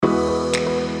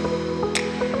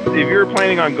if you're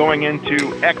planning on going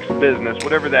into X business,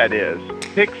 whatever that is,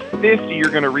 pick 50 you're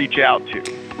going to reach out to.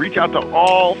 Reach out to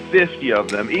all 50 of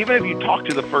them, even if you talk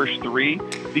to the first 3,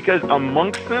 because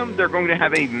amongst them, they're going to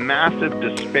have a massive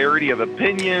disparity of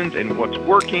opinions and what's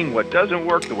working, what doesn't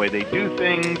work, the way they do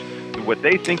things, what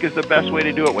they think is the best way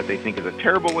to do it, what they think is a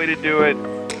terrible way to do it.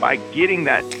 By getting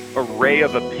that array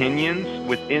of opinions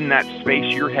within that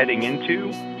space you're heading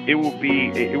into, it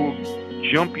will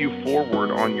jump you forward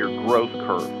on your growth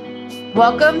curve.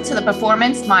 Welcome to the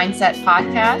Performance Mindset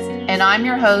Podcast, and I'm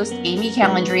your host, Amy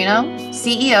Calandrino,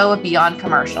 CEO of Beyond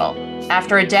Commercial.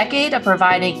 After a decade of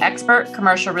providing expert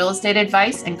commercial real estate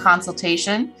advice and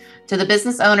consultation to the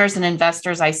business owners and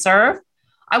investors I serve,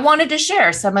 I wanted to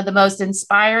share some of the most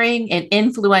inspiring and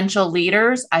influential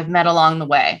leaders I've met along the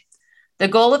way. The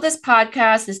goal of this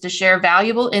podcast is to share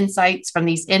valuable insights from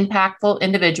these impactful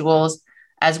individuals,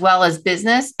 as well as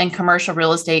business and commercial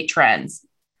real estate trends.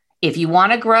 If you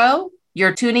want to grow,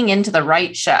 you're tuning into the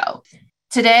right show.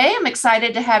 Today, I'm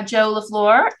excited to have Joe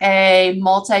LaFleur, a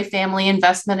multifamily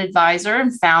investment advisor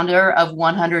and founder of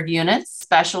 100 Units,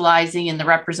 specializing in the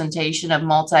representation of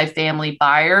multifamily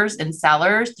buyers and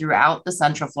sellers throughout the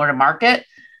Central Florida market.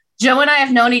 Joe and I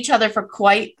have known each other for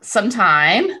quite some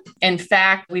time. In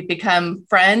fact, we've become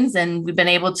friends and we've been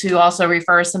able to also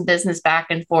refer some business back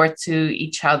and forth to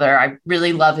each other. I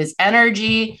really love his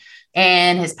energy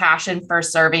and his passion for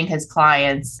serving his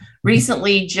clients.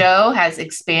 Recently, Joe has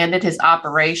expanded his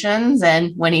operations,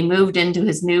 and when he moved into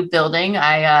his new building,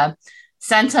 I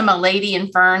sent him a Lady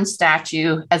in Fern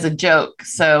statue as a joke.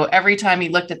 So every time he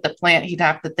looked at the plant, he'd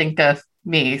have to think of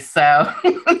me. So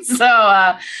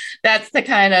that's the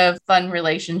kind of fun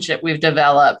relationship we've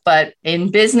developed. But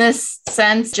in business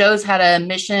sense, Joe's had a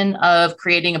mission of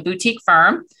creating a boutique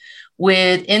firm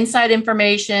with inside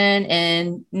information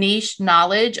and niche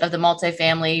knowledge of the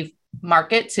multifamily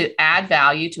market to add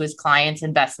value to his clients'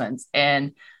 investments.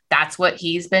 And that's what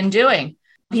he's been doing.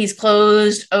 He's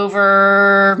closed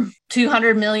over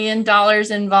 $200 million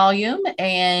in volume,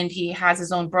 and he has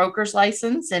his own broker's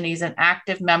license, and he's an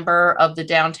active member of the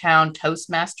Downtown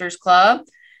Toastmasters Club.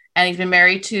 And he's been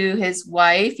married to his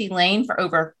wife, Elaine, for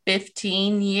over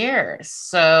 15 years.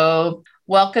 So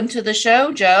welcome to the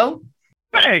show, Joe.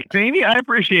 Thanks, Amy. I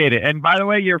appreciate it. And by the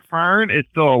way, your fern is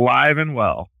still alive and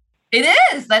well. It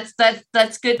is. That's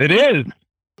good. It is.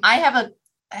 I have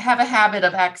a habit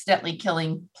of accidentally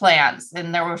killing plants.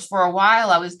 And for a while,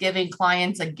 I was giving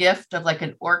clients a gift of like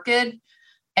an orchid.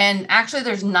 And actually,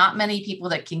 there's not many people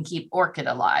that can keep orchid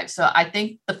alive. So I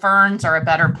think the ferns are a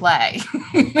better play.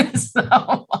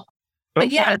 But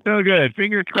yeah. That's so good.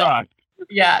 Fingers crossed.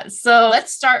 Yeah. So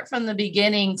let's start from the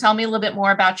beginning. Tell me a little bit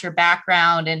more about your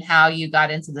background and how you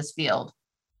got into this field.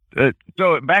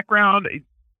 So background,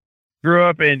 grew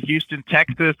up in Houston,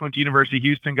 Texas, went to University of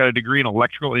Houston, got a degree in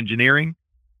electrical engineering.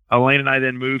 Elaine and I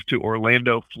then moved to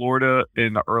Orlando, Florida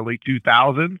in the early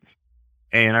 2000s.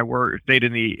 And I stayed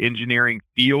in the engineering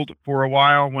field for a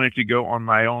while, wanted to go on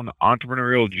my own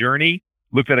entrepreneurial journey,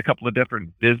 looked at a couple of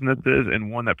different businesses,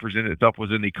 and one that presented itself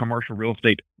was in the commercial real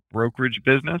estate brokerage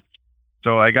business.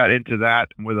 So I got into that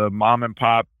with a mom and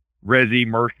pop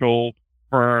resi-mercial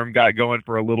firm, got going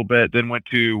for a little bit, then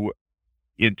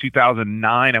in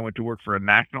 2009, I went to work for a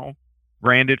national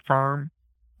branded firm.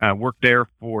 I worked there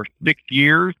for 6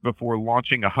 years before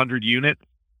launching 100 units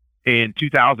in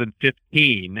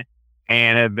 2015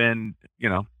 and have been,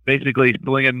 basically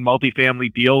slinging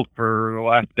multifamily deals for the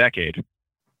last decade.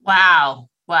 Wow.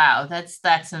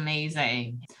 That's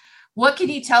amazing. What can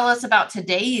you tell us about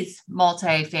today's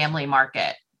multifamily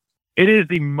market? It is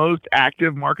the most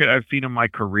active market I've seen in my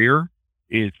career.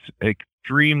 There's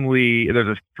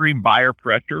extreme buyer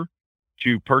pressure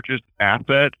to purchase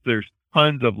assets. There's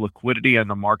tons of liquidity in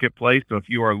the marketplace. So if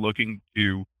you are looking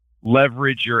to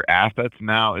leverage your assets,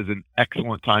 now is an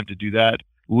excellent time to do that.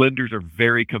 Lenders are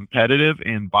very competitive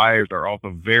and buyers are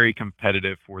also very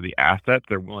competitive for the assets.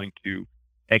 They're willing to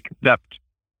accept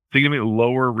significantly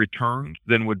lower returns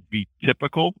than would be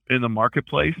typical in the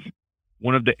marketplace.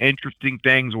 One of the interesting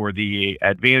things or the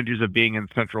advantages of being in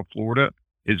Central Florida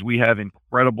is we have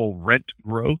incredible rent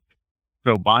growth.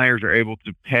 So buyers are able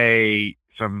to pay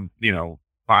some,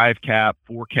 5 cap,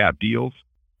 4 cap deals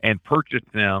and purchase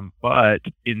them, but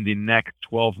in the next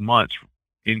 12 months,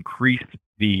 increase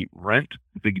the rent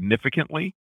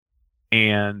significantly.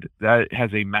 And that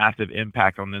has a massive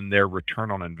impact on then their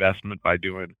return on investment by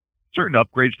doing certain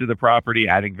upgrades to the property,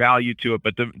 adding value to it.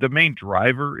 But the main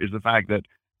driver is the fact that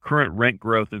current rent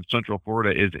growth in Central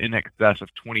Florida is in excess of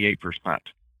 28%.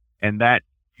 And that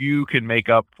you can make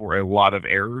up for a lot of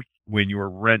errors when your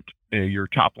rent, your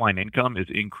top line income is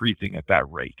increasing at that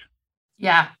rate.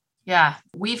 Yeah. Yeah.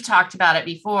 We've talked about it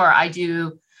before. I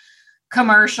do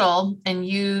commercial and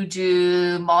you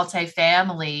do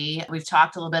multifamily. We've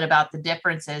talked a little bit about the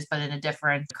differences, but in a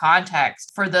different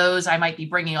context. For those, I might be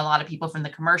bringing a lot of people from the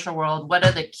commercial world. What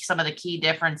are some of the key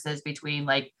differences between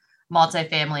like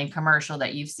multifamily and commercial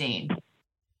that you've seen?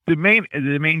 The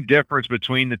main difference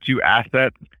between the two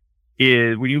assets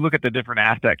is when you look at the different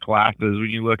asset classes, when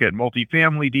you look at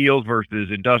multifamily deals versus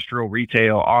industrial,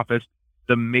 retail, office,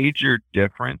 the major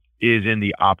difference is in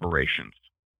the operations.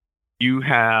 You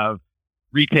have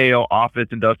retail, office,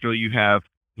 industrial, you have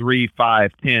 3,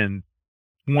 5, 10,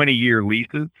 20-year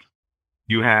leases.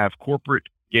 You have corporate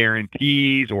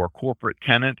guarantees or corporate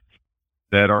tenants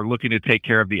that are looking to take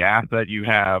care of the asset. You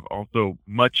have also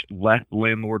much less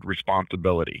landlord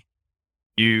responsibility.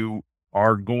 You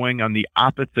are going on the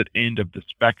opposite end of the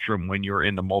spectrum when you're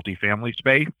in the multifamily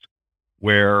space,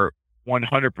 where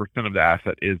 100% of the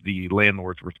asset is the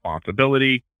landlord's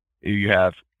responsibility. You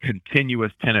have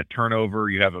continuous tenant turnover.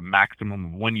 You have a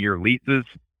maximum of 1-year leases.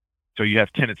 So you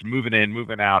have tenants moving in,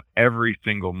 moving out every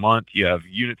single month. You have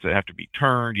units that have to be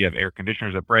turned. You have air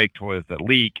conditioners that break, toilets that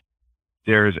leak.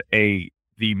 There's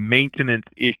the maintenance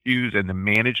issues and the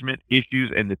management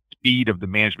issues and the speed of the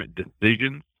management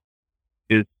decisions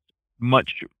is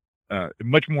much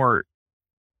more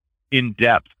in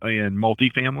depth in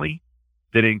multifamily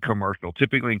than in commercial.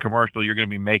 Typically in commercial, you're going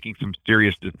to be making some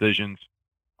serious decisions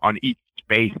on each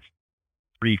space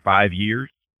 3-5 years.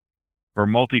 For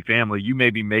multifamily, you may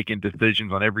be making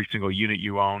decisions on every single unit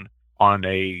you own on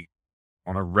a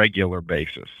regular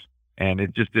basis. And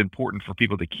it's just important for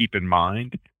people to keep in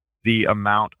mind the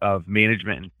amount of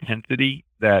management intensity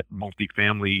that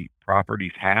multifamily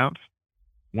properties have.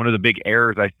 One of the big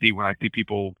errors I see when I see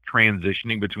people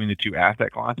transitioning between the two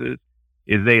asset classes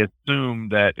is they assume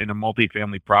that in a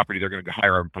multifamily property, they're going to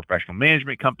hire a professional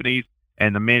management companies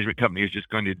and the management company is just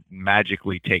going to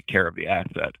magically take care of the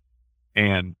asset.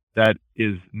 And that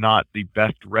is not the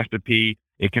best recipe.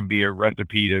 It can be a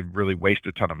recipe to really waste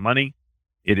a ton of money.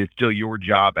 It is still your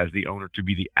job as the owner to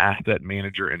be the asset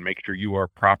manager and make sure you are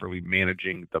properly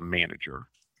managing the manager.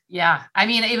 Yeah. I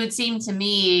mean, it would seem to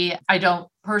me, I don't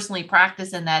personally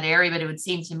practice in that area, but it would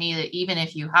seem to me that even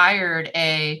if you hired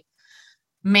a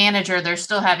manager, they're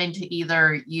still having to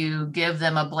either you give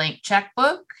them a blank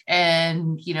checkbook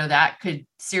and, that could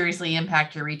seriously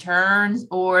impact your returns,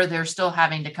 or they're still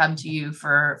having to come to you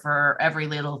for every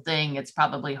little thing. It's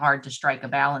probably hard to strike a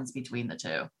balance between the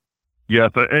two.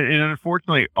 Yes. And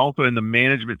unfortunately, also in the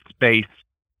management space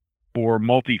for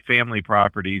multifamily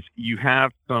properties, you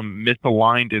have some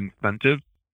misaligned incentives.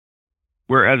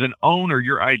 Whereas an owner,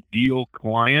 your ideal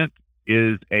client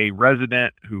is a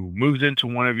resident who moves into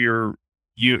one of your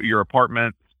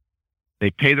apartments,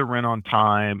 they pay the rent on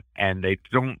time, and they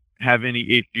don't have any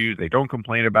issues. They don't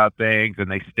complain about things,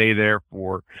 and they stay there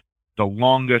for the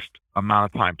longest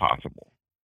amount of time possible.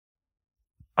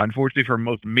 Unfortunately, for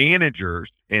most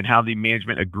managers and how the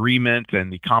management agreement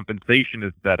and the compensation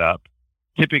is set up,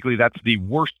 typically that's the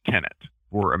worst tenant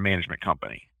for a management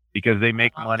company because they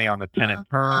make money on the tenant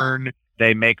turn.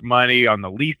 They make money on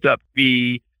the lease up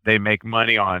fee. They make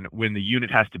money on when the unit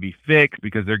has to be fixed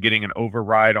because they're getting an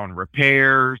override on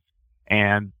repairs.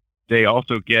 And they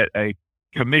also get a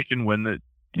commission when the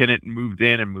tenant moves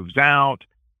in and moves out.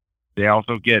 They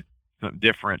also get some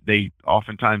different, they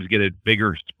oftentimes get a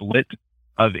bigger split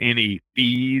of any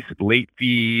fees, late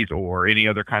fees, or any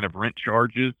other kind of rent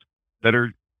charges that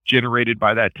are generated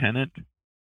by that tenant.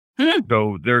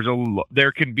 So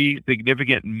there can be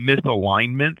significant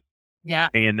misalignment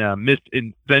and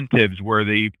misincentives where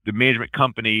the management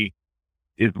company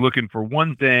is looking for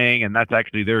one thing and that's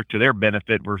actually there to their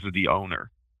benefit versus the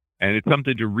owner. And it's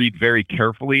something to read very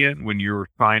carefully in when you're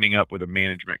signing up with a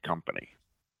management company.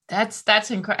 That's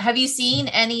incredible. Have you seen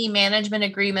any management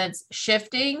agreements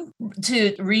shifting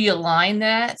to realign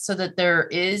that so that there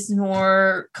is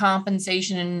more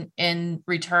compensation in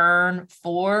return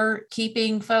for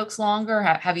keeping folks longer?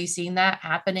 Have you seen that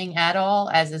happening at all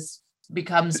as this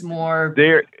becomes more?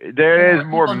 There is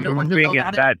more moving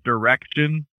in that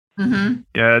direction. Mm-hmm.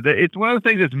 Yeah, it's one of the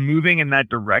things that's moving in that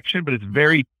direction, but it's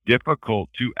very difficult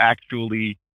to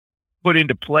actually put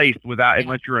into place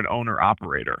unless you're an owner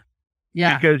operator.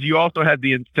 Yeah. Because you also have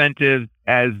the incentive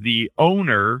as the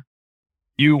owner,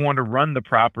 you want to run the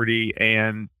property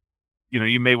and,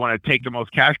 you may want to take the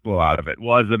most cash flow out of it.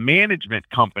 Well, as a management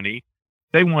company,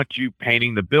 they want you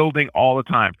painting the building all the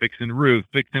time, fixing roofs,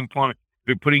 fixing plumbing,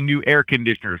 putting new air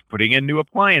conditioners, putting in new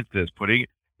appliances, putting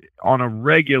on a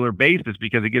regular basis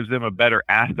because it gives them a better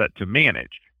asset to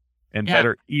manage and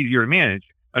easier to manage.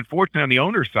 Unfortunately, on the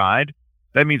owner side,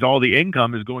 that means all the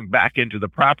income is going back into the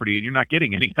property and you're not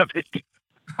getting any of it.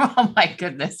 Oh my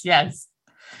goodness. Yes.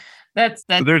 That's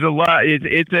So there's a lot.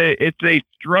 It's a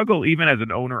struggle even as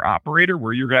an owner operator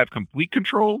where you have complete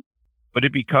control, but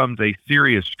it becomes a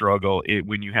serious struggle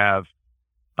when you have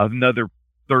another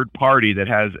third party that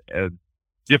has a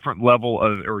different level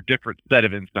of or different set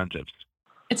of incentives.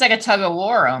 it's like a tug of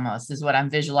war almost is what I'm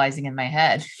visualizing in my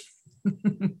head.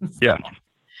 Yeah.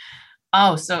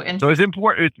 Oh, so So interesting. it's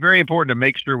important. It's very important to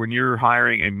make sure when you're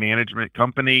hiring a management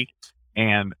company,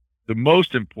 and the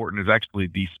most important is actually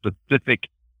the specific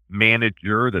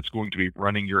manager that's going to be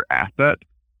running your asset.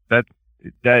 That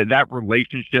that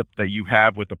relationship that you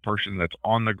have with the person that's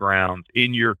on the ground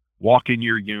in your walking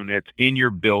your units in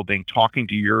your building, talking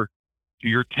to your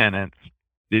tenants.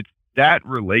 It's that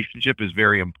relationship is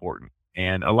very important,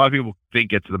 and a lot of people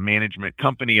think it's the management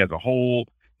company as a whole.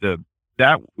 The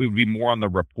that would be more on the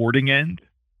reporting end,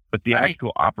 but the Right.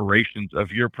 actual operations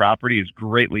of your property is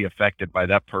greatly affected by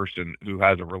that person who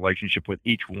has a relationship with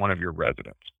each one of your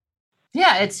residents.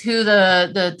 Yeah, it's who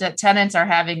the tenants are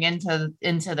having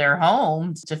into their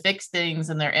homes to fix things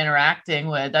and they're interacting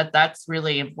with. That's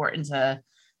really important to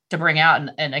bring out.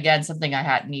 And again, something I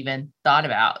hadn't even thought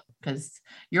about because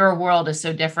your world is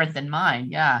so different than mine.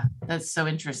 Yeah, that's so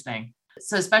interesting.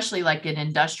 So especially like in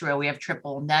industrial, we have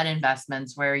triple net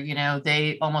investments where,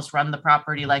 they almost run the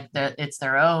property like it's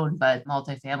their own, but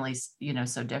multifamily's,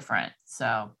 so different.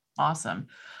 So awesome.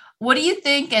 What do you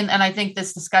think? And I think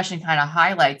this discussion kind of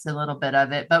highlights a little bit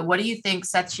of it, but what do you think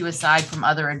sets you aside from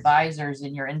other advisors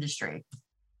in your industry?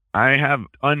 I have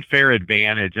unfair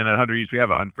advantage, and at 100 East, we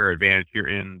have an unfair advantage here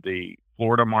in the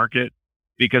Florida market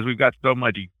because we've got so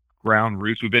much ground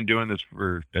roots. We've been doing this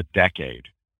for a decade,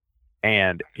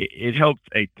 and it helps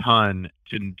a ton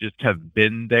to just have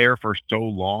been there for so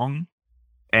long,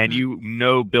 and Mhm. you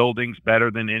know buildings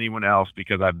better than anyone else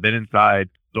because I've been inside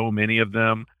so many of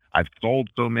them. I've sold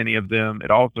so many of them.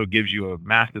 It also gives you a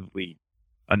massively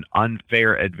an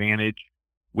unfair advantage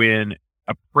when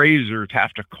appraisers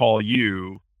have to call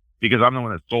you because I'm the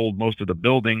one that sold most of the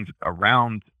buildings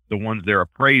around the ones they're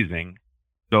appraising.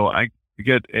 So I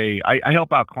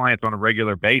help out clients on a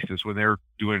regular basis when they're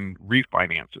doing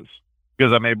refinances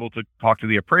because I'm able to talk to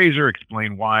the appraiser,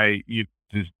 explain why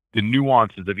the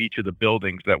nuances of each of the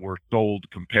buildings that were sold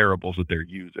comparables that they're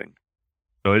using.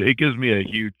 So it gives me a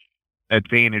huge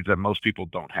advantage that most people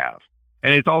don't have.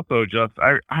 And it's also just,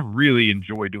 I really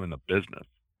enjoy doing the business.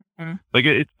 Mhm. Like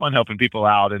it's fun helping people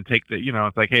out and take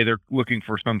it's like, hey, they're looking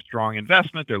for some strong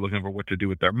investment. They're looking for what to do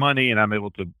with their money. And I'm able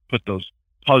to put those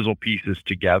puzzle pieces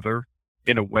together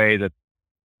in a way that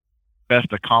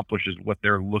best accomplishes what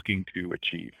they're looking to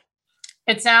achieve.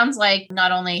 It sounds like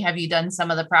not only have you done some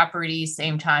of the properties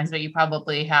same times, but you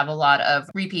probably have a lot of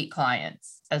repeat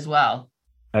clients as well.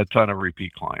 A ton of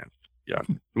repeat clients. Yeah.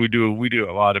 We do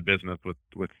a lot of business with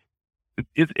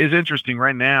it's interesting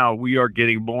right now. We are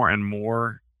getting more and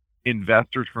more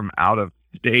investors from out of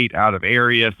state, out of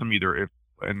area. Some either if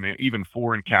and even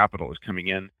foreign capital is coming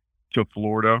in to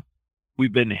Florida.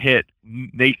 We've been hit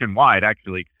nationwide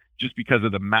actually just because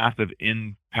of the massive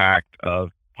impact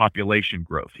of population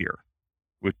growth here.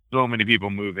 With so many people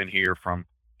moving here from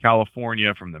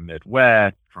California, from the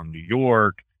Midwest, from New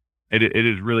York, it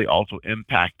is really also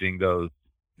impacting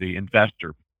the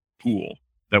investor pool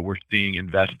that we're seeing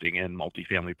investing in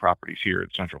multifamily properties here in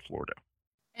Central Florida.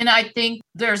 And I think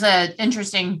there's an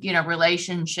interesting,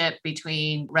 relationship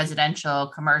between residential,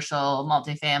 commercial,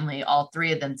 multifamily, all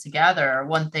three of them together.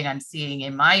 One thing I'm seeing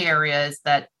in my area is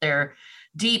that they're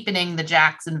deepening the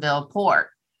Jacksonville port.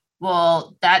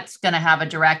 Well, that's going to have a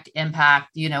direct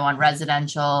impact, on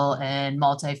residential and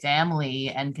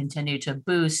multifamily and continue to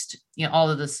boost, all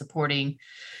of the supporting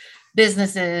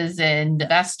businesses and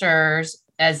investors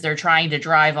as they're trying to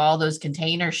drive all those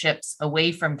container ships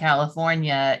away from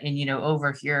California and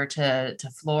over here to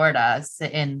Florida.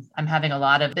 And I'm having a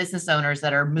lot of business owners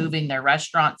that are moving their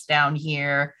restaurants down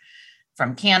here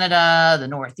from Canada, the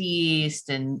Northeast,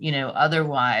 and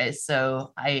otherwise.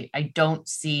 So I don't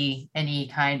see any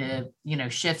kind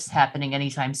of shifts happening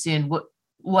anytime soon.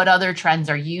 What other trends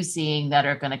are you seeing that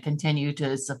are going to continue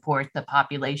to support the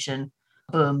population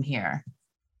boom here?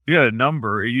 You got a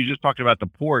number. You just talked about the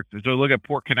ports. So look at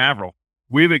Port Canaveral.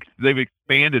 They've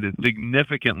expanded it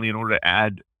significantly in order to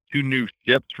add 2 new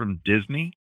ships from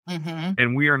Disney, Mm-hmm.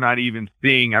 and we are not even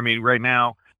seeing. I mean, right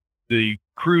now the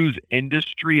cruise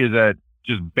industry is at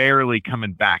just barely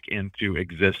coming back into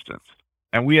existence,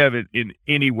 and we haven't in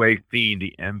any way seen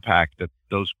the impact that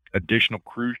those additional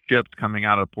cruise ships coming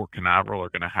out of Port Canaveral are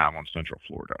going to have on Central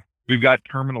Florida. We've got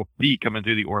Terminal C coming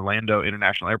through the Orlando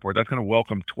International Airport. That's going to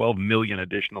welcome 12 million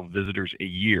additional visitors a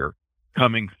year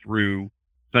coming through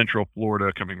Central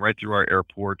Florida, coming right through our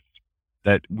airports.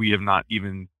 that we have not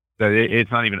even,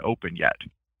 it's not even open yet.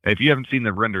 If you haven't seen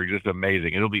the render, it's just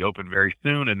amazing. It'll be open very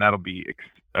soon, and that'll be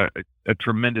a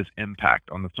tremendous impact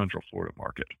on the Central Florida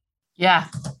market. Yeah,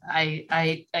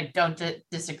 I don't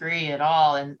disagree at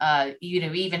all. And we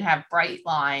even have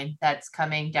Brightline that's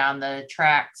coming down the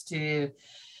tracks to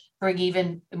bring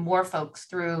even more folks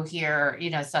through here,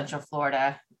 Central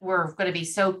Florida. We're going to be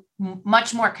so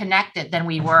much more connected than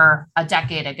we were a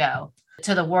decade ago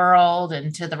to the world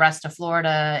and to the rest of Florida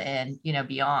and,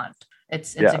 beyond.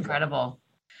 It's incredible.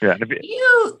 Yeah.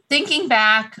 You thinking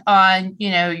back on,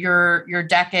 your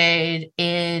decade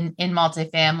in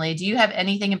multifamily, do you have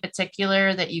anything in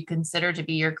particular that you consider to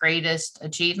be your greatest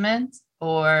achievement,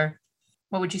 or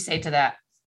what would you say to that?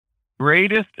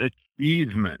 Greatest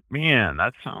achievement, man,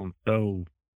 that sounds so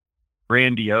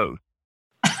grandiose.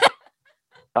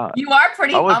 You are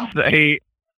pretty humble. I would say,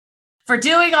 for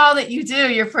doing all that you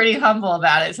do, you're pretty humble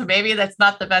about it. So maybe that's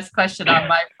not the best question on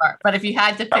my part, but if you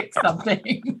had to pick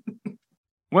something.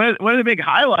 One of the big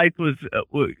highlights was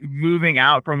moving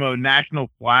out from a national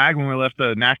flag when we left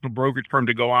the national brokerage firm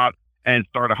to go out and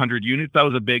start 100 units. That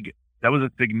was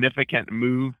a significant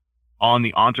move on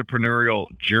the entrepreneurial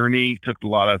journey. Took a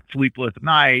lot of sleepless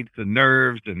nights and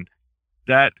nerves, and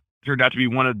that turned out to be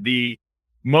one of the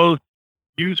most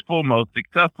useful, most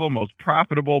successful, most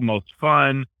profitable, most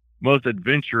fun, most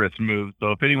adventurous moves.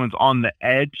 So if anyone's on the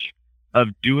edge of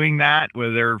doing that,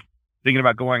 whether they're thinking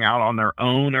about going out on their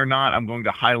own or not, I'm going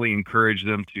to highly encourage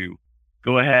them to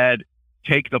go ahead,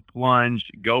 take the plunge,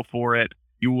 go for it.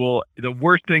 The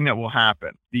worst thing that will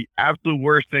happen, the absolute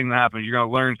worst thing that happens, you're going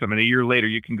to learn something. A year later,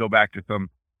 you can go back to some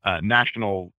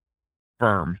national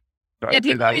firm. So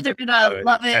you're either going to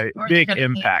love it or big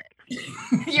impact.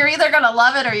 You're either going to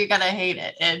love it or you're going to hate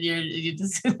it. And you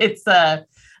just, it's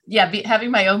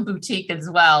having my own boutique as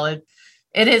well.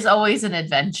 It is always an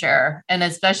adventure. And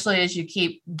especially as you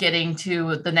keep getting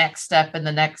to the next step and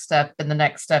the next step and the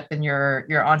next step in your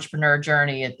entrepreneur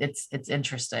journey, it's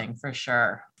interesting for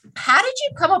sure. How did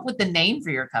you come up with the name for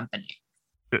your company?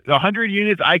 The 100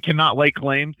 units, I cannot lay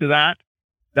claim to that.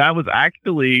 That was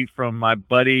actually from my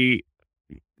buddy,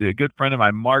 a good friend of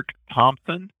mine, Mark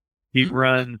Thompson. He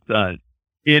runs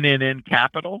NNN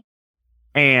Capital,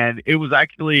 and it was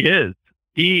actually his.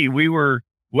 We were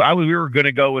going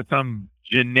to go with some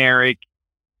generic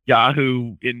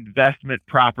Yahoo investment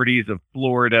properties of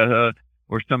Florida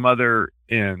or some other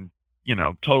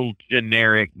total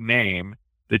generic name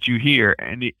that you hear.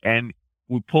 And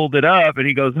we pulled it up and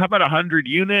he goes, how about 100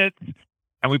 units?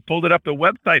 And we pulled it up the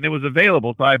website and it was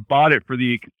available. So I bought it for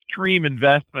the extreme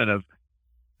investment of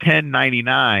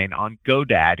 $10.99 on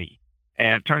GoDaddy.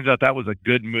 And it turns out that was a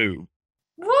good move.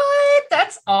 What?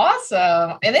 That's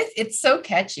awesome. And it's so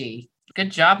catchy.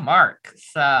 Good job, Mark.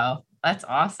 So that's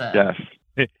awesome.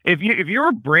 Yes. If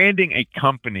you're branding a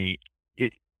company,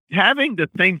 having the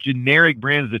same generic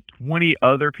brands that 20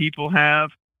 other people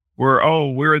have,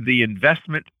 we're the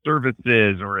investment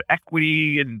services or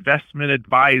equity investment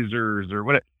advisors or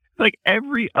whatever. It's like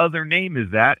every other name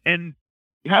is that. And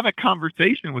you have a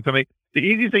conversation with somebody. The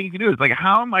easiest thing you can do is like,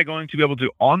 how am I going to be able to,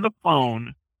 on the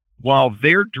phone while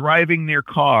they're driving their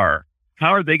car,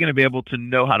 how are they going to be able to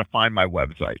know how to find my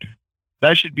website?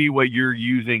 That should be what you're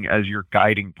using as your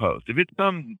guiding post. If it's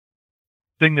something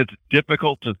that's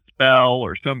difficult to spell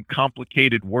or some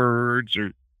complicated words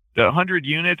or the 100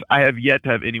 units, I have yet to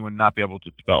have anyone not be able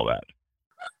to spell that.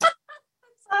 That's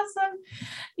awesome.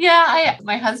 Yeah,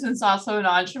 my husband's also an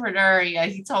entrepreneur.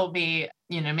 He told me,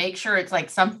 make sure it's like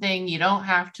something you don't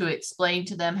have to explain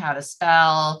to them how to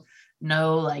spell.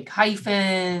 No like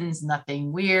hyphens,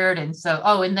 nothing weird. And so,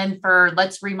 and then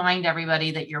let's remind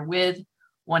everybody that you're with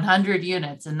 100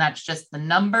 units, and that's just the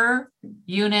number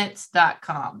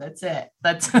units.com. That's it.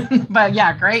 But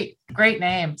yeah, great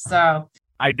name. So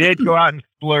I did go out and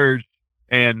splurge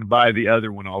and buy the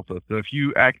other one also. So if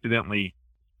you accidentally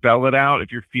spell it out,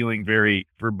 if you're feeling very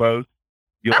verbose,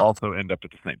 you'll also end up at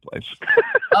the same place.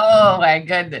 Oh my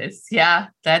goodness. Yeah,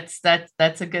 that's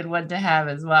a good one to have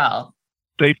as well.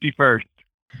 Safety first.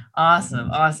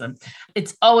 Awesome.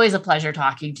 It's always a pleasure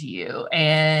talking to you,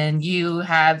 and you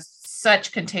have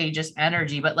such contagious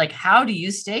energy, but like, how do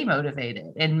you stay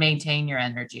motivated and maintain your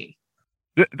energy?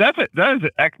 That is an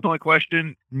excellent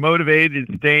question. Motivated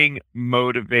and staying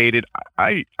motivated.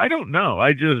 I don't know.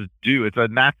 I just do. It's a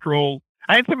natural.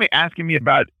 I had somebody asking me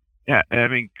about,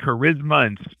 charisma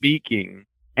and speaking.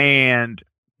 And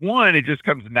one, it just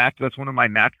comes natural. That's one of my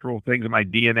natural things in my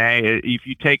DNA. If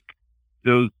you take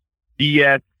those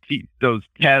those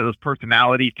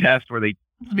personality tests where they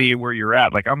see where you're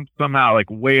at, like I'm somehow like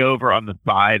way over on the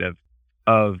side of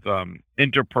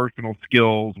interpersonal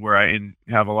skills where I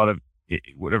have a lot of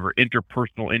whatever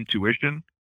interpersonal intuition.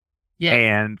 Yeah.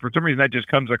 And for some reason that just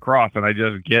comes across and I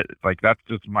just get like, that's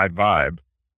just my vibe.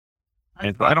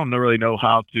 And so I don't really know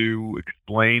how to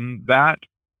explain that,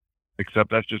 except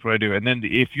that's just what I do. And then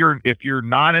if you're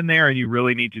not in there and you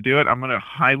really need to do it, I'm going to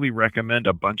highly recommend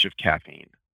a bunch of caffeine.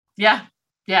 Yeah.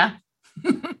 Yeah.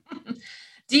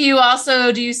 Do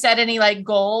you set any like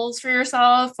goals for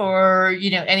yourself or,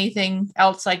 anything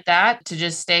else like that to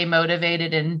just stay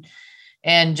motivated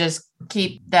and just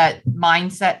keep that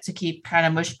mindset to keep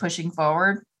kind of pushing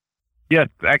forward? Yes,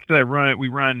 actually we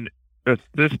run a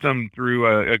system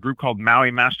through a group called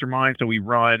Maui Mastermind. So we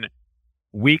run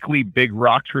weekly big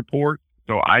rocks reports.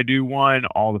 So I do one,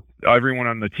 everyone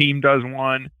on the team does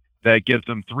one that gives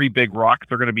them 3 big rocks.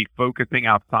 They're going to be focusing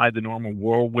outside the normal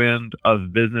whirlwind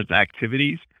of business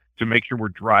activities to make sure we're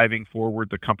driving forward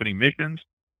the company missions.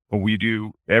 But we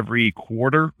do every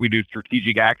quarter, we do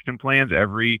strategic action plans,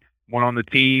 everyone on the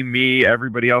team, me,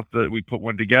 everybody else, that we put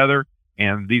one together.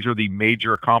 And these are the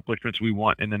major accomplishments we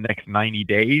want in the next 90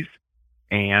 days.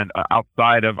 And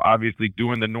outside of obviously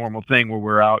doing the normal thing where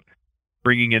we're out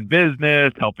bringing in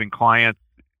business, helping clients,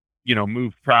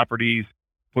 move properties,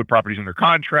 put properties under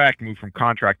contract, move from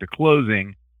contract to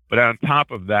closing. But on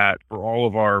top of that, for all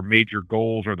of our major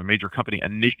goals or the major company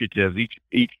initiatives,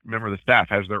 each member of the staff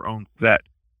has their own set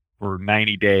for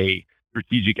 90-day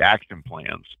strategic action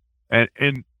plans.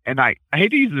 And I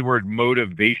hate to use the word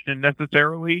motivation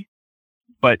necessarily,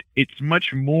 but it's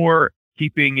much more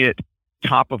keeping it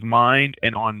top of mind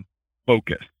and on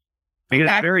focus. Because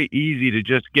it's very easy to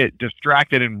just get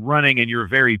distracted and running and you're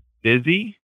very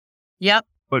busy. Yep.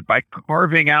 But by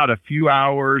carving out a few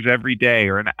hours every day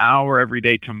or an hour every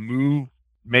day to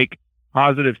make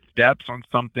positive steps on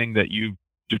something that you've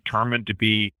determined to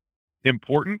be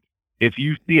important, if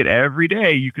you see it every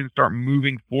day, you can start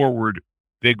moving forward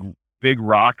big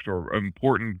rocks or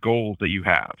important goals that you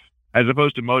have. As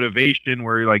opposed to motivation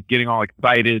where you're like getting all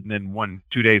excited and then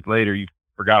 2 days later you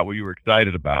forgot what you were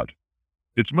excited about.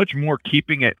 It's much more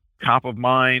keeping it top of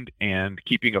mind and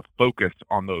keeping a focus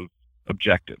on those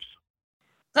objectives.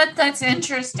 That's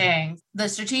interesting. The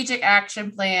strategic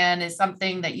action plan is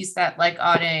something that you set like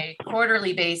on a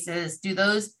quarterly basis. Do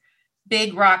those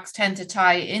big rocks tend to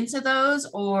tie into those,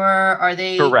 or are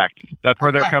they? Correct. That's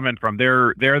where they're coming from.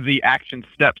 They're the action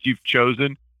steps you've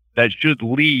chosen that should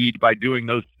lead, by doing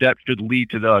those steps, should lead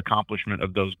to the accomplishment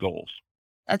of those goals.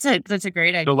 That's a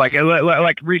great idea. So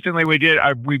like recently we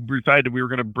decided we were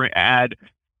going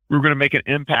to make an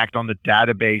impact on the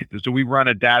database. So we run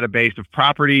a database of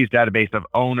properties, database of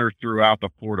owners throughout the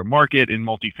Florida market in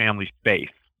multifamily space.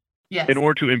 Yes. In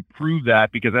order to improve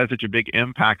that, because that's such a big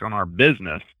impact on our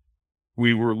business,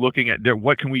 we were looking at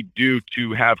what can we do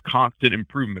to have constant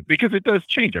improvement, because it does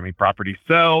change. I mean, properties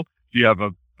sell. You have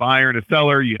a buyer and a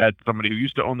seller. You had somebody who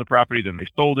used to own the property, then they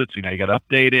sold it. So now you got to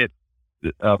update it.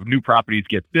 New properties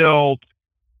get built.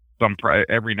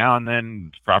 Every now and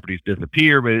then properties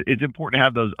disappear, but it's important to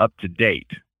have those up to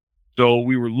date. So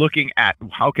we were looking at,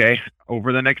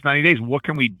 over the next 90 days, what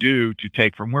can we do to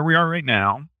take from where we are right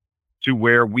now to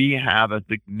where we have a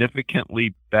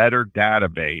significantly better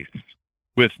database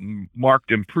with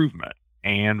marked improvement.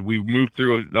 And we moved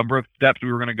through a number of steps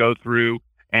we were going to go through.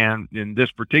 And in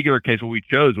this particular case, what we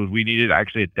chose was we needed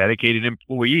actually a dedicated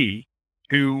employee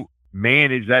to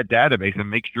manage that database and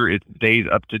make sure it stays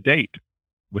up to date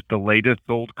with the latest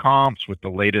sold comps, with the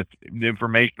latest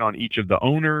information on each of the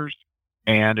owners.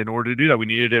 And in order to do that, we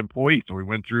needed an employee. So we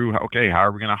went through, how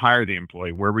are we going to hire the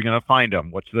employee? Where are we going to find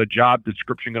them? What's the job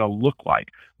description going to look like?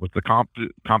 What's the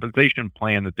compensation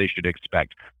plan that they should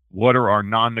expect? What are our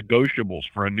non-negotiables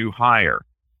for a new hire?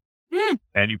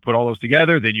 And you put all those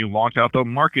together, then you launch out the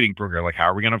marketing program. Like,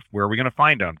 where are we going to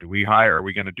find them? Do we hire? Are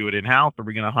we going to do it in-house? Or are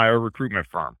we going to hire a recruitment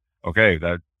firm? Okay,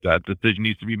 that decision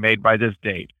needs to be made by this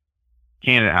date.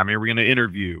 Candidate, how many are we going to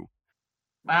interview?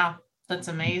 Wow, that's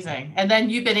amazing. And then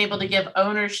you've been able to give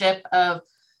ownership of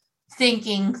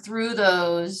thinking through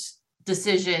those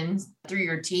decisions through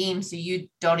your team, so you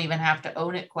don't even have to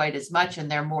own it quite as much,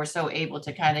 and they're more so able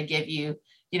to kind of give you,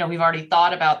 we've already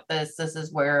thought about this. This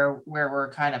is where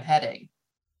we're kind of heading.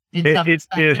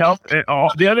 It helps.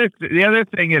 The other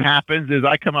thing that happens is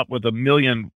I come up with a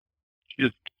million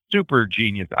just super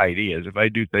genius ideas, if I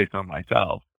do say so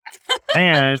myself.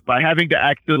 And by having to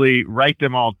actually write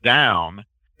them all down,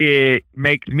 it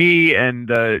makes me and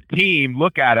the team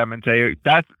look at them and say,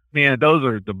 those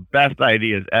are the best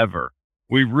ideas ever.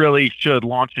 We really should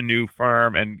launch a new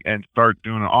firm and start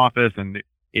doing an office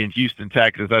in Houston,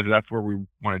 Texas. That's where we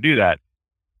want to do that.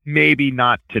 Maybe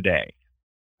not today.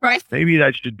 Right. Maybe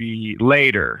that should be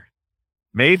later.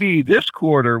 Maybe this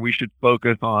quarter we should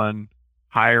focus on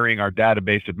hiring our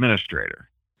database administrator.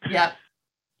 Yep.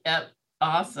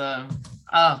 Awesome.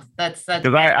 Oh, that's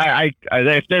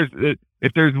because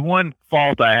if there's one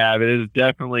fault I have, it is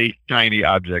definitely shiny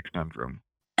object syndrome.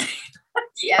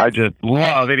 Yes. I just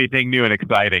love anything new and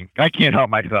exciting. I can't help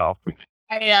myself.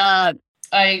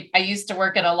 I used to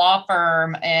work at a law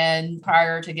firm, and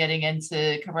prior to getting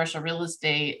into commercial real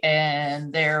estate,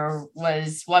 and there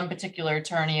was one particular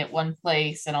attorney at one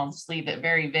place, and I'll just leave it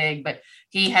very vague, but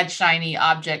he had shiny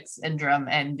object syndrome,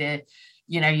 and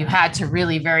you had to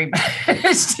really very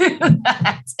much do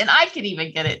that. And I could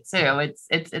even get it too.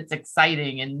 It's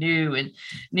exciting and new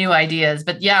ideas.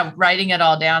 But yeah, writing it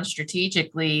all down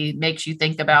strategically makes you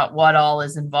think about what all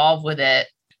is involved with it,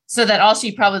 so that also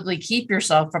you probably keep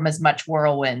yourself from as much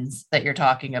whirlwinds that you're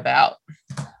talking about.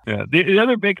 Yeah. The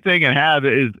other big thing I have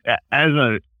is, as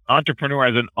an entrepreneur,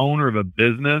 as an owner of a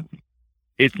business,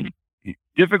 it's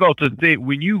difficult to say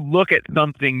when you look at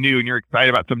something new and you're excited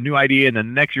about some new idea, and the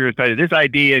next you're excited this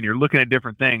idea, and you're looking at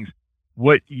different things.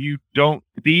 What you don't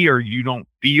see or you don't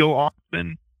feel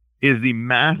often is the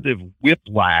massive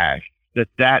whiplash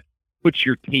that puts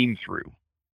your team through.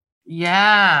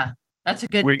 Yeah. That's a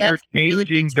good. When you're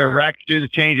changing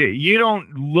directions, you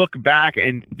don't look back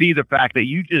and see the fact that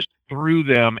you just threw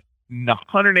them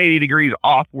 180 degrees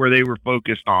off where they were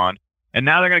focused on, and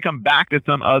now they're going to come back to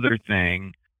some other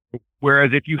thing.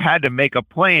 Whereas if you had to make a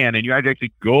plan and you had to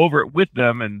actually go over it with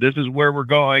them, and this is where we're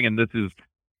going, and this is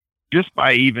just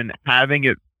by even having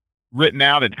it written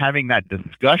out and having that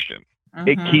discussion,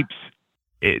 it keeps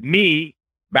me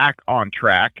back on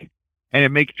track, and it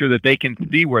makes sure that they can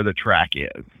see where the track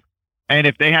is. And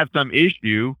if they have some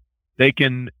issue, they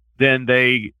have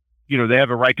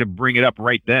a right to bring it up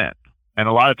right then. And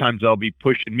a lot of times they'll be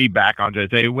pushing me back on to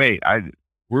say, wait,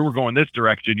 we were going this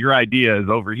direction. Your idea is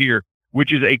over here,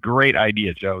 which is a great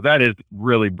idea, Joe. That is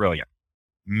really brilliant.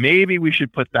 Maybe we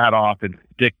should put that off and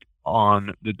stick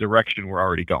on the direction we're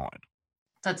already going.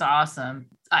 That's awesome.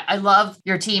 I love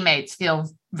your teammates feel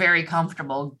very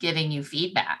comfortable giving you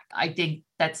feedback. I think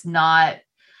that's not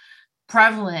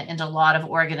prevalent in a lot of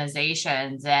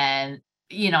organizations. And,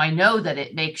 I know that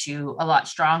it makes you a lot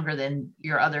stronger than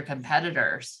your other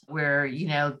competitors, where,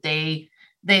 they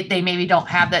maybe don't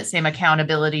have that same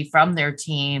accountability from their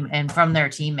team and from their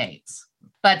teammates.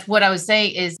 But what I would say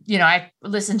is, I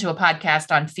listened to a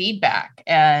podcast on feedback.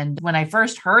 And when I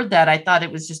first heard that, I thought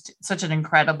it was just such an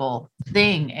incredible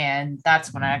thing. And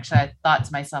that's when I thought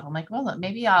to myself, I'm like, well,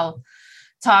 maybe I'll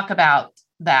talk about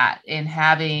that in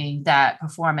having that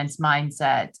performance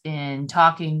mindset, in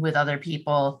talking with other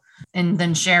people, and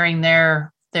then sharing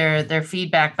their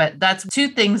feedback. But that's two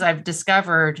things I've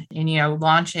discovered in,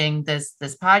 launching this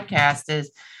podcast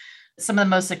is some of the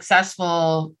most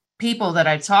successful people that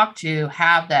I've talked to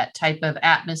have that type of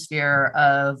atmosphere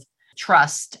of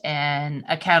trust and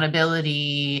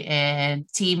accountability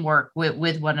and teamwork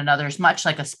with one another, as much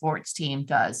like a sports team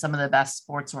does, some of the best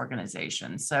sports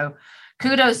organizations. So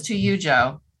kudos to you,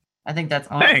 Joe. I think that's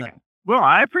awesome. Thanks. Well,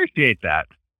 I appreciate that.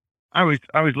 I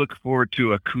always look forward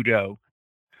to a kudo.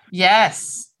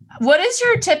 Yes. What is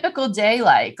your typical day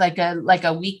like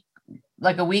a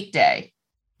weekday?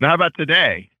 How about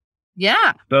today?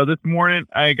 Yeah. So this morning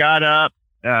I got up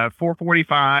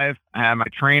 4:45. I had my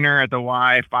trainer at the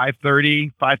Y,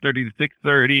 5:30 to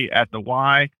 6:30 at the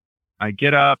Y. I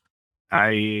get up,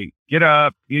 you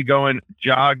go and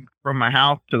jog from my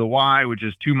house to the Y, which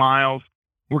is 2 miles,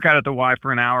 work out at the Y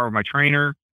for an hour with my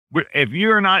trainer. If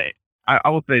you're not, I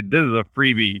will say this is a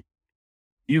freebie.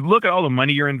 You look at all the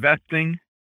money you're investing.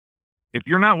 If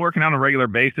you're not working on a regular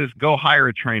basis, go hire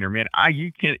a trainer, man.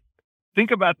 You can't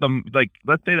think about them. Like,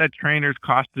 let's say that trainer's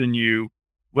costing you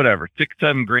whatever,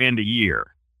 $6-7 a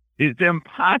year. It's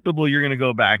impossible you're going to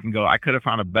go back and go, I could have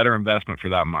found a better investment for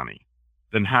that money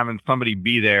than having somebody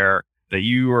be there that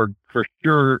you are for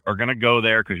sure are going to go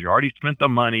there because you already spent the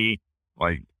money.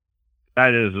 Like,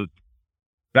 that is a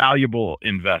valuable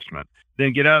investment.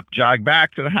 Then get up, jog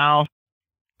back to the house,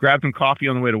 grab some coffee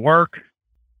on the way to work,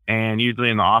 and usually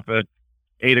in the office,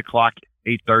 8 o'clock,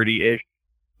 8:30-ish.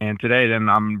 And today, then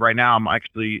right now I'm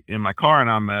actually in my car,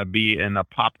 and I'm be in a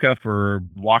Popka for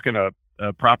walking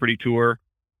a property tour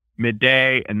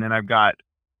midday. And then I've got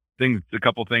a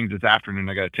couple things this afternoon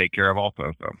I got to take care of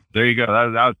also. So there you go.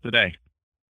 That was today.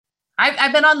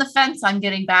 I've been on the fence on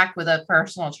getting back with a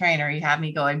personal trainer. You have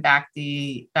me going back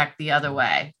the other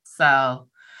way. So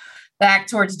back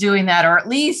towards doing that, or at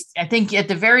least I think at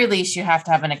the very least you have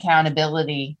to have an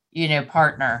accountability,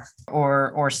 partner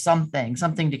or something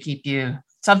to keep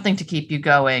you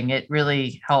going. It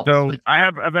really helps. So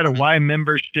I've had a Y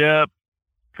membership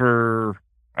for,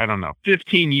 I don't know,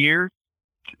 15 years.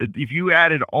 if you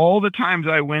added all the times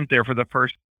I went there for the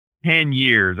first 10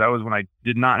 years, that was when I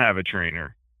did not have a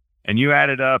trainer. And you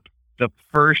added up the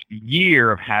first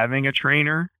year of having a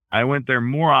trainer, I went there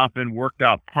more often, worked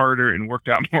out harder, and worked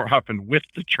out more often with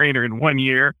the trainer in 1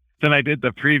 year than I did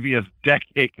the previous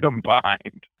decade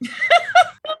combined.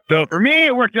 So for me,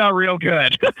 it worked out real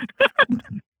good.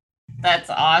 That's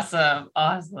awesome.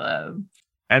 Awesome.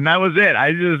 And that was it.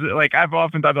 I just I've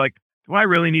often thought do I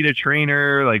really need a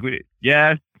trainer?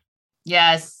 Yes.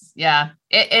 Yes. Yeah,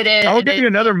 it is. I'll give you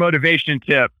another motivation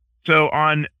tip. So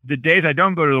on the days I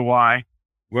don't go to the Y,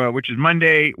 which is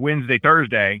Monday, Wednesday,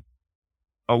 Thursday,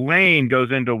 Elaine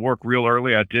goes into work real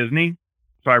early at Disney.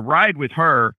 So I ride with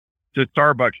her to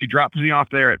Starbucks. She drops me off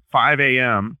there at 5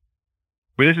 a.m.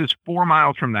 But this is 4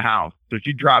 miles from the house. So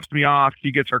she drops me off.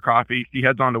 She gets her coffee. She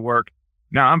heads on to work.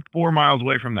 Now I'm 4 miles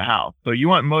away from the house. So you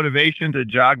want motivation to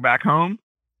jog back home?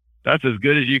 That's as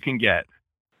good as you can get.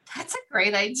 That's a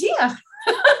great idea.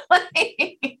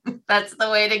 That's the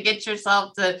way to get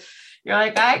yourself to, you're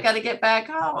like, I got to get back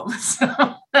home.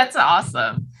 So that's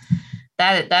awesome.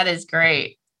 That is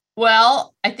great.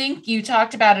 Well, I think you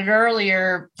talked about it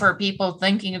earlier for people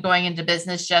thinking of going into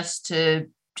business just to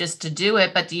do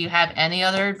it. But do you have any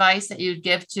other advice that you'd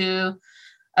give to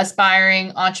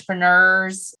aspiring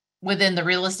entrepreneurs within the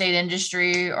real estate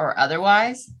industry or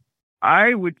otherwise?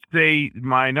 I would say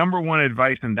my number one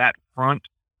advice in that front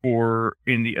or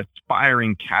in the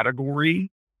aspiring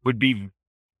category would be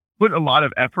put a lot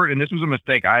of effort. And this was a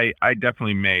mistake I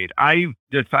definitely made. I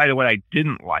decided what I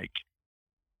didn't like,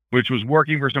 which was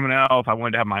working for someone else. I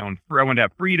wanted to have I wanted to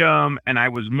have freedom. And I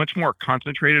was much more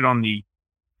concentrated on the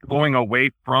going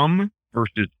away from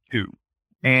versus to.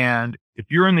 And if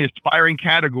you're in the aspiring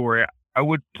category, I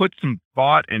would put some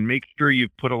thought and make sure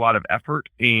you've put a lot of effort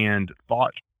and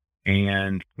thought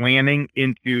and planning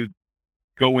into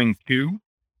going to.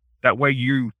 That way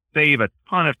you save a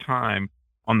ton of time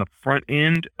on the front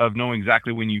end of knowing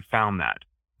exactly when you found that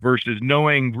versus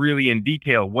knowing really in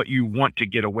detail what you want to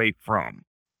get away from.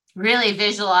 Really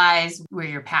visualize where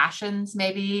your passions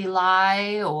maybe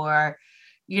lie, or,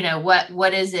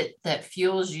 what is it that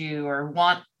fuels you or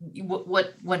what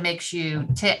makes you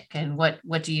tick, and what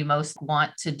do you most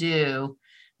want to do,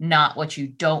 not what you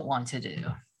don't want to do.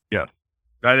 Yes.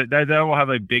 That will have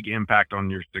a big impact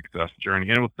on your success journey,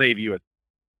 and it will save you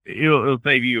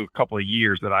a couple of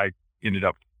years that I ended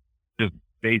up just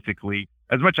basically,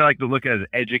 as much as I like to look at it as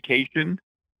education,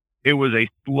 it was a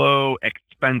slow,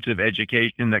 expensive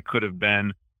education that could have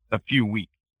been a few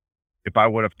weeks if I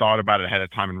would have thought about it ahead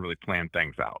of time and really planned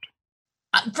things out.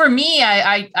 For me,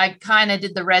 I kind of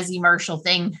did the resi-mercial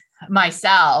thing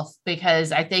myself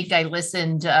because I think I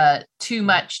listened too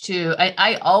much to,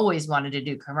 I always wanted to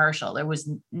do commercial. There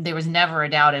was never a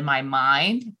doubt in my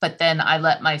mind, but then I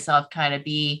let myself kind of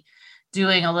be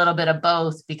doing a little bit of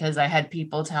both because I had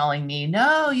people telling me,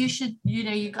 no, you should,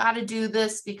 you got to do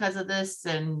this because of this.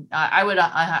 And I would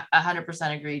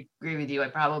 100% agree with you. I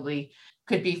probably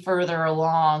could be further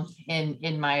along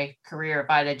in my career if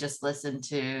I'd have just listened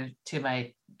to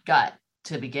my gut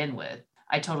to begin with.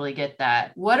 I totally get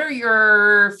that. What are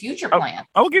your future plans?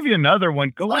 I'll give you another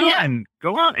one. Go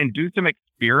out and do some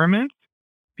experiments.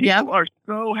 People are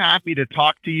so happy to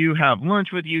talk to you, have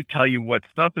lunch with you, tell you what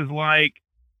stuff is like.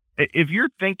 If you're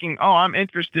thinking, oh, I'm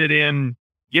interested in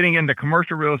getting into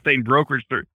commercial real estate and brokerage,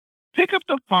 pick up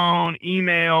the phone,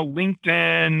 email,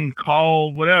 LinkedIn,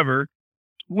 call, whatever.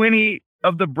 20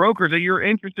 of the brokers that you're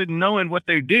interested in knowing what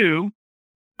they do,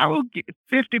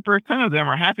 50% of them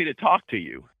are happy to talk to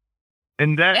you.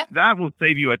 And that will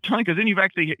save you a ton, because then you've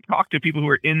actually talked to people who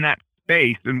are in that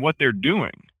space and what they're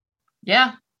doing.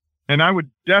 Yeah. And I would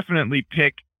definitely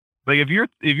pick, if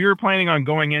you're planning on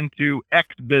going into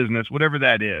X business, whatever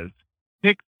that is,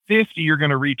 pick 50 you're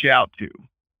going to reach out to.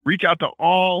 Reach out to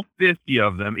all 50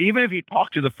 of them, even if you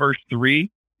talk to the first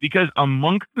 3, because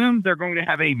amongst them, they're going to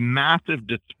have a massive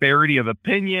disparity of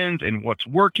opinions and what's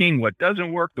working, what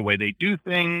doesn't work, the way they do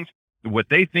things, what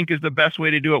they think is the best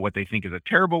way to do it, what they think is a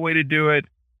terrible way to do it.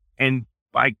 And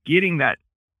by getting that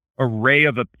array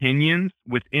of opinions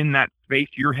within that space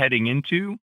you're heading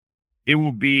into, it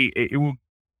will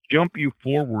jump you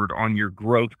forward on your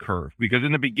growth curve. Because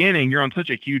in the beginning, you're on such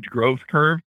a huge growth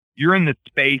curve. You're in the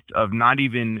space of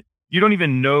you don't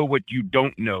even know what you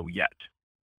don't know yet.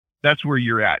 That's where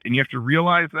you're at. And you have to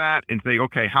realize that and say,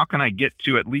 okay, how can I get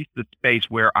to at least the space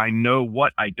where I know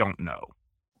what I don't know?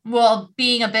 Well,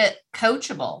 being a bit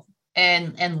coachable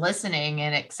and listening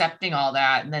and accepting all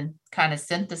that, and then kind of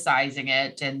synthesizing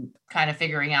it and kind of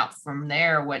figuring out from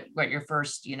there what your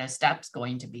first, step's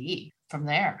going to be from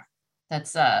there.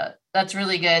 That's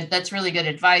really good. That's really good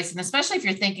advice. And especially if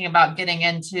you're thinking about getting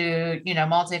into,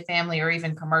 multifamily or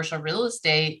even commercial real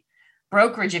estate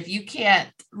brokerage, if you can't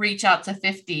reach out to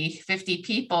 50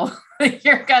 people,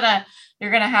 you're gonna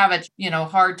have a,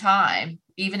 hard time,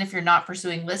 even if you're not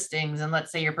pursuing listings. And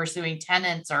let's say you're pursuing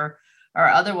tenants or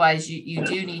otherwise, you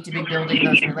do need to be building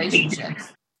those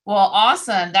relationships. Well,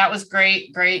 awesome. That was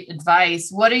great, great advice.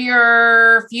 What are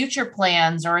your future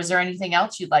plans, or is there anything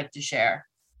else you'd like to share?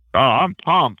 Oh, I'm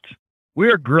pumped.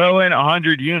 We're growing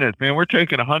 100 units, man. We're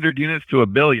taking 100 units to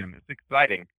 1 billion. It's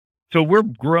exciting. So we're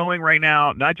growing right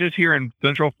now, not just here in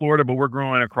Central Florida, but we're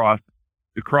growing across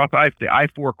the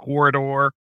I-4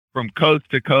 corridor from coast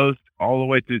to coast, all the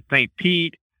way to St.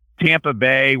 Pete, Tampa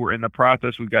Bay. We're in the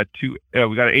process. We got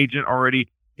an agent already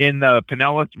in the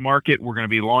Pinellas market. We're going to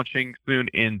be launching soon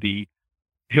in the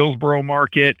Hillsborough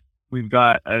market. We've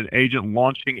got an agent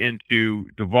launching into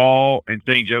Duval and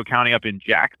St. Joe County up in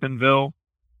Jacksonville.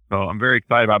 So I'm very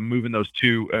excited about moving those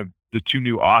the two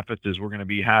new offices we're going to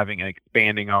be having and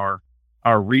expanding our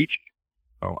reach.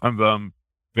 So I'm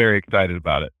very excited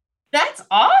about it. That's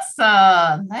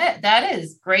awesome. That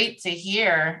is great to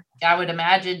hear. I would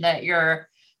imagine that you're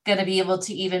going to be able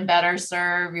to even better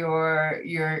serve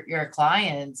your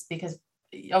clients, because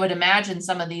I would imagine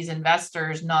some of these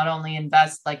investors not only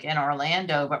invest like in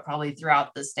Orlando, but probably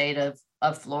throughout the state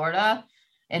of Florida,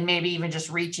 and maybe even just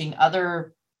reaching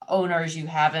other owners you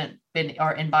haven't been,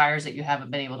 or in buyers that you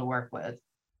haven't been able to work with.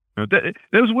 That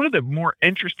was one of the more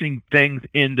interesting things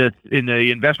in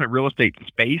the investment real estate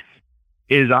space.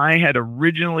 Is I had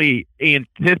originally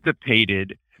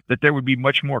anticipated that there would be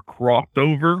much more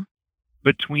crossover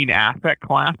between asset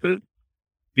classes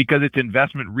because it's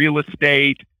investment real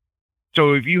estate.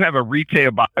 So if you have a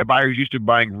retail buyer who's used to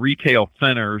buying retail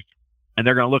centers and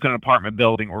they're going to look at an apartment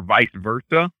building or vice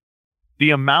versa, the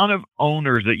amount of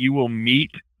owners that you will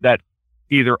meet that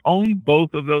either own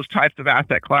both of those types of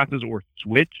asset classes or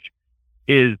switch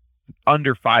is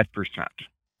under 5%.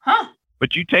 Huh.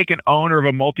 But you take an owner of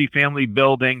a multifamily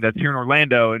building that's here in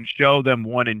Orlando and show them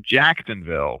one in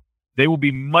Jacksonville, they will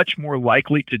be much more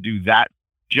likely to do that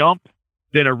jump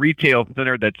than a retail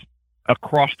center that's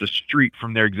across the street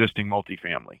from their existing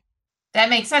multifamily. That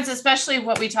makes sense, especially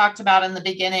what we talked about in the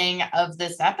beginning of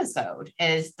this episode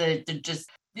is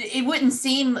it wouldn't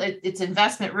seem it's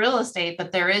investment real estate,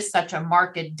 but there is such a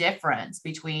marked difference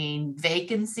between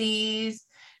vacancies,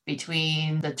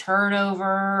 between the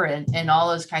turnover and all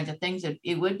those kinds of things.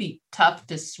 It would be tough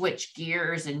to switch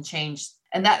gears and change.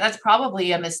 And that's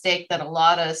probably a mistake that a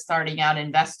lot of starting out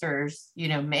investors,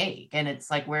 make. And it's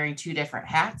like wearing two different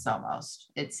hats almost,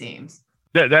 it seems.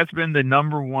 That's been the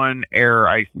number one error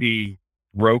I see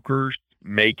brokers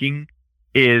making,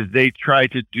 is they try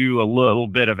to do a little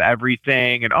bit of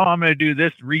everything. And, I'm going to do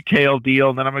this retail deal,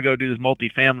 and then I'm going to go do this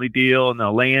multifamily deal and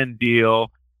the land deal.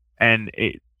 And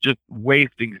it's just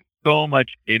wasting so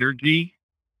much energy.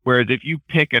 Whereas if you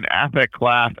pick an asset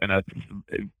class and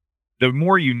the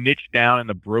more you niche down in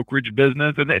the brokerage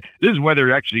business, and this is whether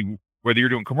you're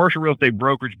doing commercial real estate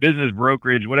brokerage, business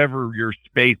brokerage, whatever your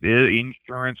space is,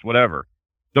 insurance, whatever,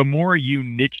 the more you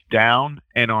niche down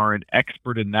and are an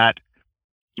expert in that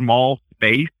small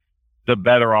space, the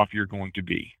better off you're going to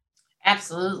be.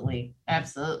 Absolutely.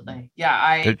 Absolutely.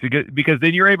 Yeah. Because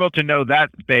then you're able to know that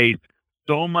space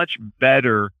so much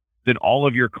better than all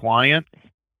of your clients.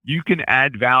 You can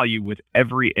add value with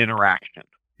every interaction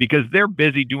because they're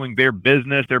busy doing their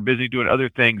business. They're busy doing other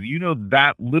things.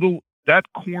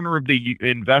 That corner of the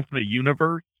investment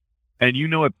universe, and you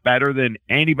know it better than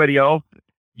anybody else.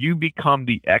 You become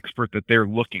the expert that they're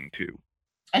looking to.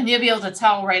 And you'll be able to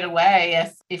tell right away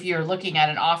if you're looking at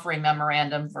an offering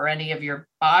memorandum for any of your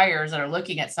buyers that are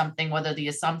looking at something, whether the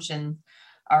assumptions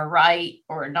are right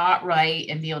or not right,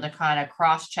 and be able to kind of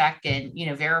cross-check and,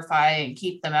 verify and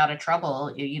keep them out of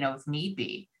trouble, if need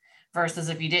be. Versus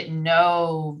if you didn't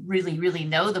really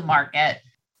know the market,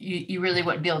 you really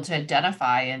wouldn't be able to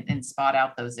identify and spot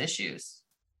out those issues.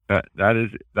 That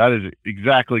is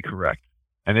exactly correct.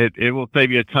 And it will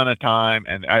save you a ton of time.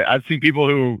 And I've seen people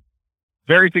who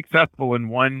very successful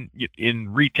in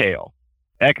retail,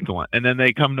 excellent. And then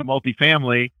they come to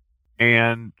multifamily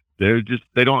and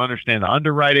they don't understand the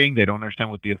underwriting. They don't understand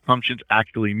what the assumptions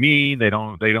actually mean. They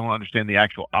don't understand the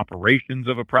actual operations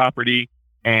of a property.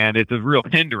 And it's a real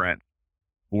hindrance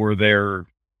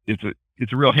it's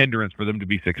a real hindrance for them to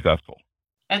be successful.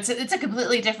 It's a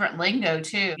completely different lingo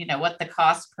too. What the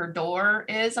cost per door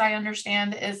is, I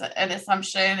understand, is an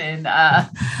assumption. And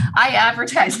I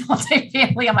advertise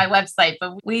multifamily on my website,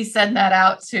 but we send that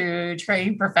out to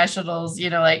trained professionals,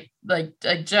 like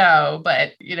Joe,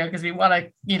 but because we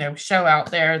want to, show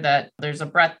out there that there's a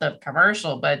breadth of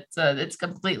commercial, but it's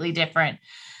completely different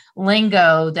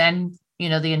lingo than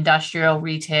the industrial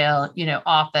retail,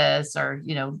 office or,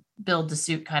 build to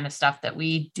suit kind of stuff that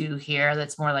we do here.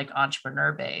 That's more like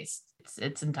entrepreneur based.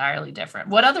 It's entirely different.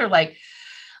 What other, like,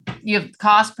 you have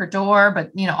cost per door, but,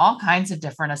 all kinds of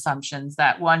different assumptions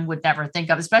that one would never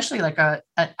think of, especially like a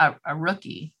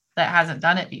rookie that hasn't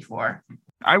done it before.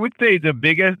 I would say the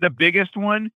biggest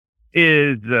one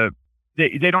is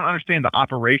they don't understand the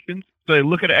operations. So they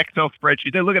look at an Excel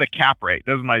spreadsheet, they look at a cap rate.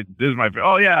 This is my, this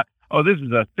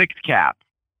is a 6 cap.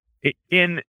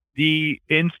 In the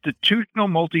institutional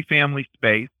multifamily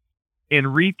space, in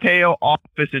retail,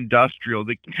 office, industrial,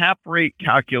 the cap rate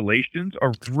calculations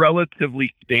are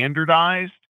relatively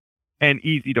standardized and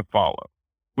easy to follow.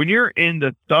 When you're in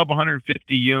the sub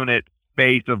 150 unit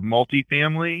space of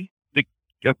multifamily, the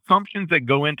assumptions that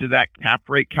go into that cap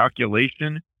rate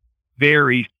calculation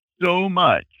vary so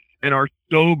much and are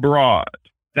so broad,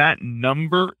 that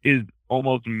number is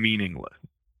almost meaningless.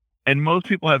 And most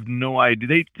people have no idea.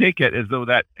 They take it as though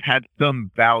that had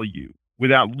some value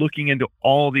without looking into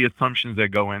all the assumptions that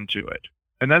go into it.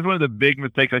 And that's one of the big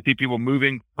mistakes I see people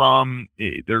moving from.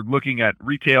 They're looking at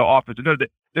retail, office.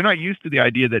 They're not used to the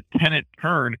idea that tenant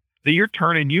turn, that you're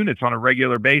turning units on a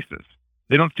regular basis.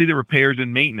 They don't see the repairs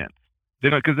and maintenance.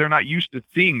 Because they're not used to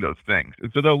seeing those things.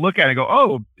 And so they'll look at it and go,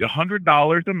 oh,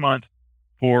 $100 a month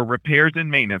for repairs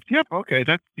and maintenance. Yep, okay,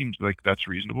 that seems like that's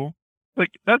reasonable.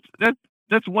 Like that's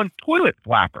one toilet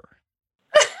flapper.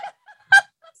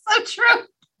 So true.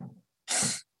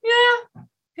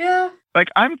 Yeah. Like,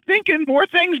 I'm thinking more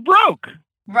things broke.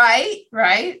 Right.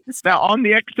 Now on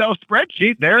the Excel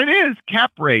spreadsheet, there it is,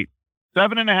 cap rate,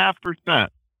 7.5%.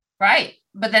 Right.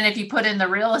 But then if you put in the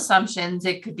real assumptions,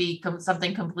 it could be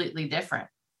something completely different.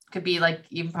 It could be like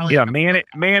even probably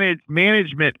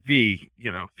management fee,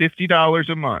 $50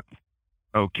 a month.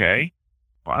 Okay.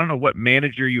 Well, I don't know what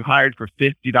manager you hired for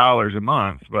 $50 a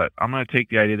month, but I'm going to take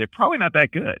the idea they're probably not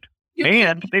that good.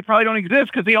 And they probably don't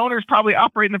exist because the owners probably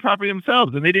operating the property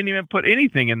themselves and they didn't even put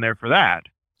anything in there for that.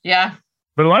 Yeah.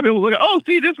 But a lot of people look at,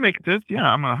 see, this makes sense. Yeah,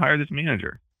 I'm going to hire this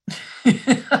manager.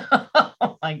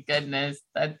 Oh my goodness.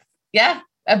 Yeah.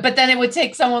 But then it would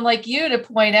take someone like you to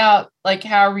point out like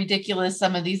how ridiculous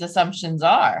some of these assumptions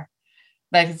are.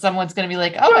 Like someone's going to be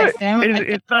like,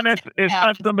 it's not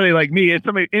somebody like me. It's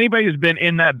anybody who's been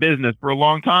in that business for a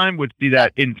long time would see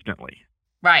that instantly.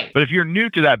 Right. But if you're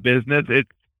new to that business,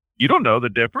 you don't know the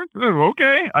difference.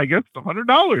 Okay, I guess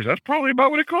 $100. That's probably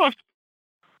about what it costs.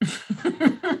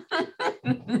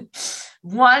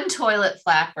 One toilet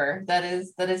flapper. That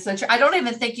is so true. I don't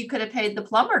even think you could have paid the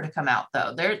plumber to come out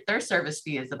though. Their service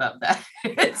fee is above that.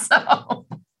 So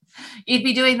you'd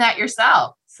be doing that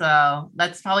yourself. So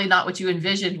that's probably not what you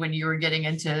envisioned when you were getting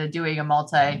into doing a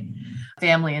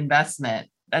multi-family investment.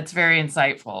 That's very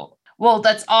insightful. Well,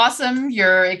 that's awesome.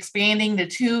 You're expanding to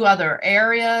 2 other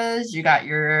areas. You got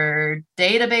your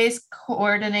database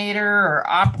coordinator or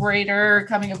operator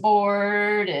coming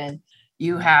aboard, and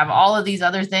you have all of these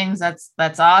other things.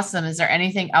 That's awesome. Is there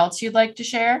anything else you'd like to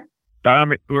share?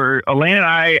 Elaine and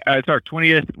I, it's our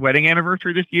 20th wedding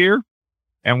anniversary this year,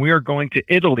 and we are going to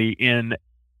Italy in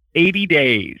 80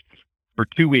 days for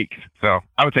 2 weeks. So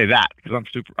I would say that because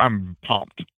I'm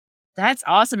pumped. That's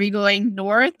awesome. Are you going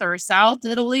north or south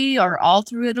Italy or all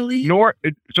through Italy? North.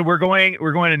 So we're going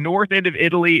to north end of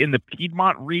Italy in the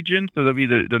Piedmont region. So that'll be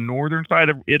the northern side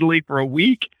of Italy for a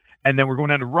week. And then we're going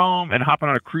down to Rome and hopping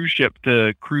on a cruise ship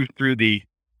to cruise through the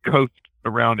coast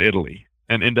around Italy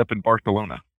and end up in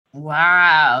Barcelona.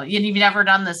 Wow. You've never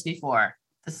done this before.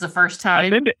 This is the first time.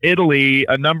 I've been to Italy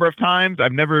a number of times.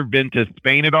 I've never been to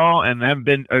Spain at all and haven't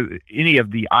been any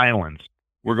of the islands.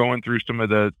 We're going through some of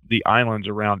the islands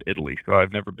around Italy. So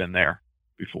I've never been there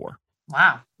before.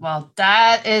 Wow. Well,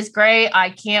 that is great. I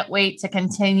can't wait to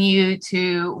continue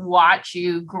to watch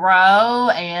you grow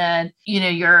and,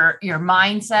 your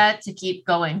mindset to keep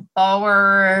going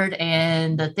forward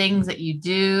and the things that you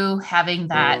do, having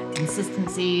that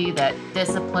consistency, that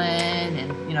discipline and,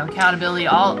 accountability,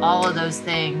 all of those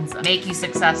things make you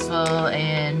successful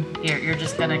and you're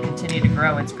just going to continue to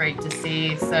grow. It's great to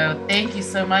see. So thank you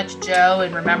so much, Joe.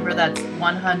 And remember, that's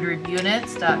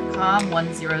 100units.com,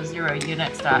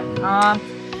 100units.com.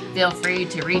 Feel free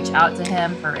to reach out to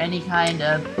him for any kind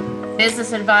of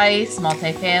business advice,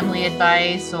 multifamily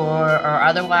advice, or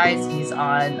otherwise. He's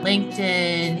on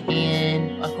LinkedIn,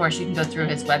 and of course, you can go through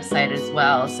his website as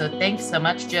well. So thanks so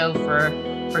much, Joe,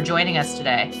 for joining us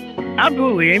today.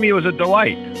 Absolutely, Amy. It was a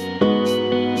delight.